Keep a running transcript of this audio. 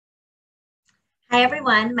Hi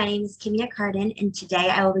everyone, my name is Kimia Kardan, and today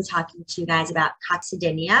I will be talking to you guys about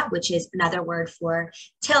coccydynia, which is another word for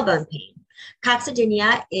tailbone pain.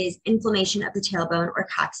 Coccydynia is inflammation of the tailbone or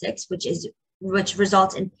coccyx, which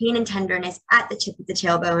results in pain and tenderness at the tip of the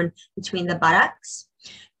tailbone between the buttocks.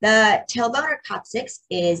 The tailbone or coccyx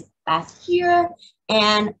is back here,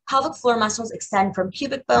 and pelvic floor muscles extend from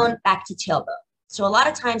pubic bone back to tailbone. So a lot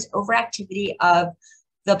of times overactivity of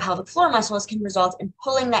the pelvic floor muscles can result in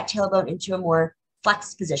pulling that tailbone into a more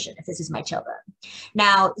flexed position, if this is my tailbone.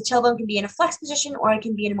 Now, the tailbone can be in a flexed position or it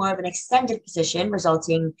can be in more of an extended position,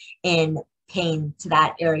 resulting in pain to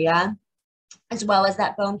that area, as well as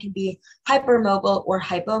that bone can be hypermobile or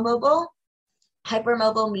hypomobile.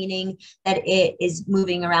 Hypermobile meaning that it is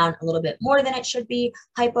moving around a little bit more than it should be.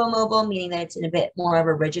 Hypomobile meaning that it's in a bit more of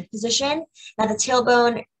a rigid position. Now, the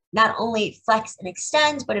tailbone not only flexes and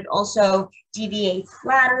extends, but it also deviates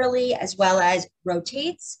laterally as well as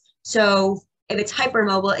rotates. So if it's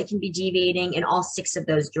hypermobile, it can be deviating in all 6 of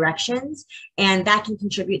those directions, and that can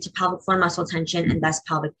contribute to pelvic floor muscle tension and thus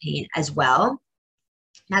pelvic pain as well.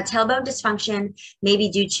 Now, tailbone dysfunction may be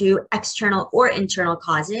due to external or internal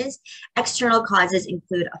causes. External causes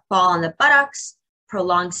include a fall on the buttocks,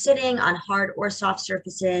 prolonged sitting on hard or soft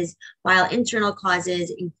surfaces, while internal causes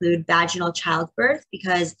include vaginal childbirth,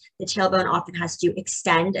 because the tailbone often has to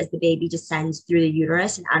extend as the baby descends through the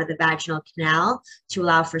uterus and out of the vaginal canal to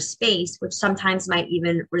allow for space, which sometimes might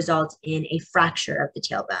even result in a fracture of the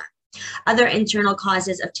tailbone. Other internal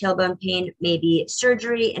causes of tailbone pain may be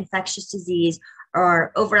surgery, infectious disease,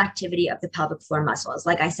 or overactivity of the pelvic floor muscles,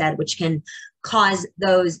 like I said, which can cause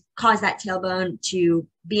that tailbone to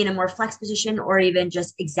be in a more flexed position, or even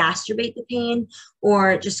just exacerbate the pain,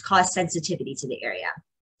 or just cause sensitivity to the area.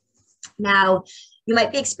 Now, you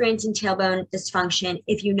might be experiencing tailbone dysfunction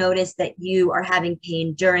if you notice that you are having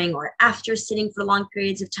pain during or after sitting for long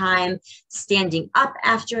periods of time, standing up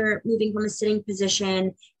after moving from a sitting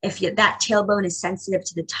position, if that tailbone is sensitive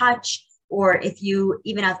to the touch, or if you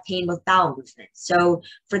even have pain with bowel movement. So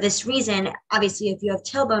for this reason, obviously, if you have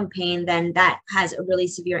tailbone pain, then that has a really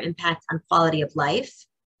severe impact on quality of life.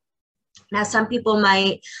 Now, some people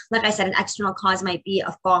might, like I said, an external cause might be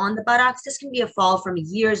a fall on the buttocks. This can be a fall from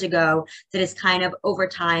years ago that has kind of over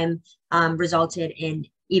time resulted in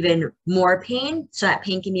even more pain. So that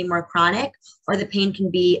pain can be more chronic, or the pain can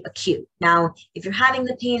be acute. Now, if you're having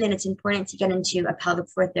the pain, then it's important to get into a pelvic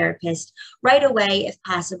floor therapist right away, if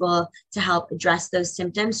possible, to help address those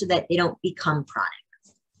symptoms so that they don't become chronic.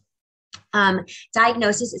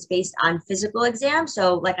 Diagnosis is based on physical exam.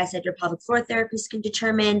 So like I said, your pelvic floor therapist can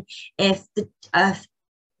determine if the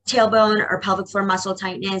tailbone or pelvic floor muscle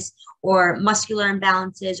tightness or muscular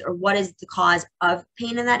imbalances, or what is the cause of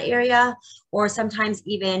pain in that area. Or sometimes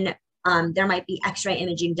even there might be x-ray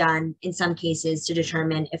imaging done in some cases to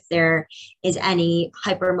determine if there is any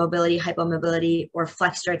hypermobility, hypomobility, or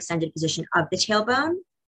flexed or extended position of the tailbone.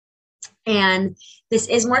 And this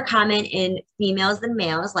is more common in females than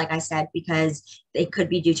males, like I said, because it could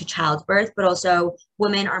be due to childbirth, but also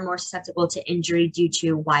women are more susceptible to injury due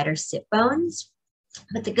to wider sit bones.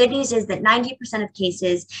 But the good news is that 90% of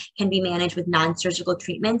cases can be managed with non-surgical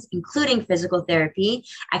treatments, including physical therapy,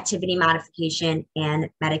 activity modification, and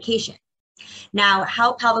medication. Now,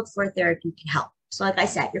 how pelvic floor therapy can help. So like I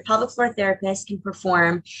said, your pelvic floor therapist can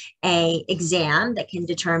perform an exam that can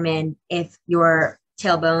determine if your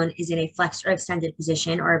tailbone is in a flexed or extended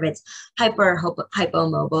position, or if it's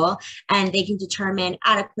hypomobile, and they can determine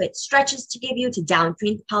adequate stretches to give you to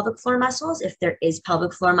downtrain the pelvic floor muscles if there is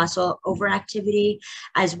pelvic floor muscle overactivity,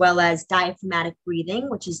 as well as diaphragmatic breathing,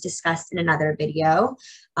 which is discussed in another video,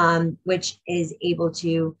 which is able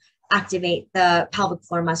to activate the pelvic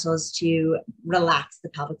floor muscles to relax the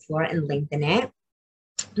pelvic floor and lengthen it.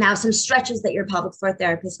 Now, some stretches that your pelvic floor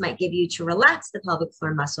therapist might give you to relax the pelvic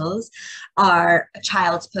floor muscles are a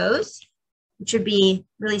child's pose, which would be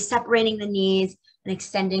really separating the knees and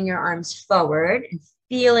extending your arms forward and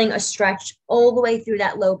feeling a stretch all the way through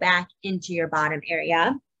that low back into your bottom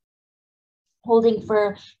area. Holding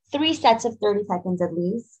for 3 sets of 30 seconds at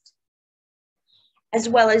least, as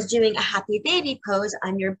well as doing a happy baby pose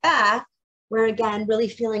on your back, where again, really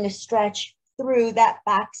feeling a stretch through that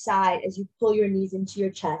back side as you pull your knees into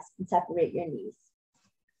your chest and separate your knees.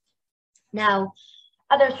 Now,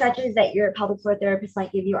 other stretches that your pelvic floor therapist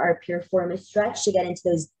might give you are a piriformis stretch to get into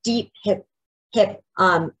those deep hip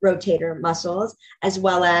rotator muscles, as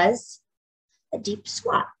well as a deep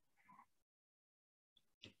squat,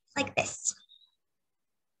 like this.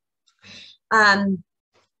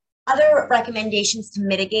 Other recommendations to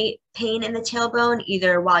mitigate pain in the tailbone,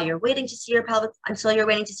 either while you're waiting to see your until you're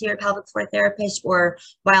waiting to see your pelvic floor therapist, or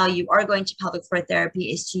while you are going to pelvic floor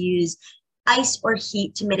therapy, is to use ice or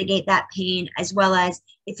heat to mitigate that pain, as well as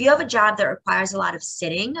if you have a job that requires a lot of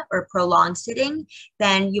sitting or prolonged sitting,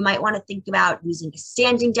 then you might want to think about using a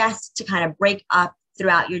standing desk to kind of break up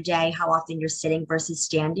throughout your day how often you're sitting versus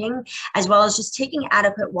standing, as well as just taking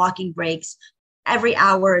adequate walking breaks every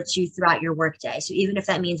hour or two throughout your workday. So even if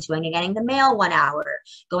that means going and getting the mail 1 hour,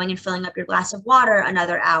 going and filling up your glass of water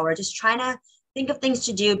another hour, just trying to think of things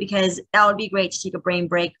to do, because that would be great to take a brain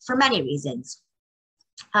break for many reasons.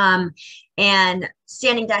 And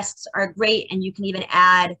standing desks are great, and you can even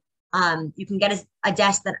add, you can get a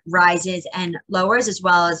desk that rises and lowers, as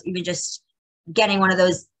well as even just getting one of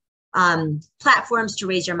those platforms to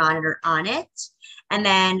raise your monitor on it. And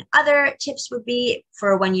then other tips would be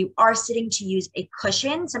for when you are sitting to use a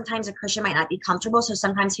cushion. Sometimes a cushion might not be comfortable. So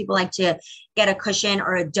sometimes people like to get a cushion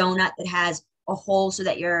or a donut that has a hole so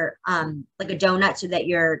that you're like a donut so that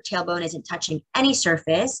your tailbone isn't touching any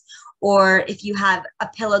surface. Or if you have a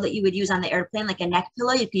pillow that you would use on the airplane, like a neck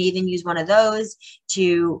pillow, you can even use one of those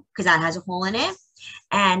because that has a hole in it.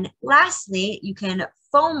 And lastly, you can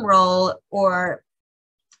foam roll, or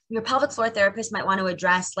your pelvic floor therapist might want to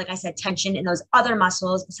address, like I said, tension in those other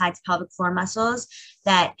muscles besides pelvic floor muscles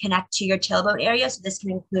that connect to your tailbone area. So this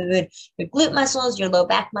can include your glute muscles, your low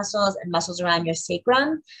back muscles, and muscles around your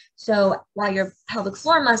sacrum. So while your pelvic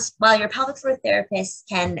floor therapist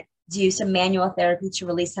can do some manual therapy to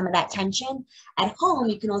release some of that tension, at home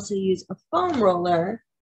you can also use a foam roller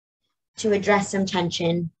to address some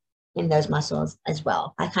tension in those muscles as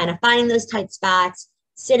well, by kind of finding those tight spots,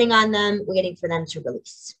 sitting on them, waiting for them to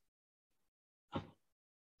release.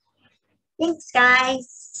 Thanks,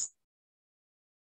 guys.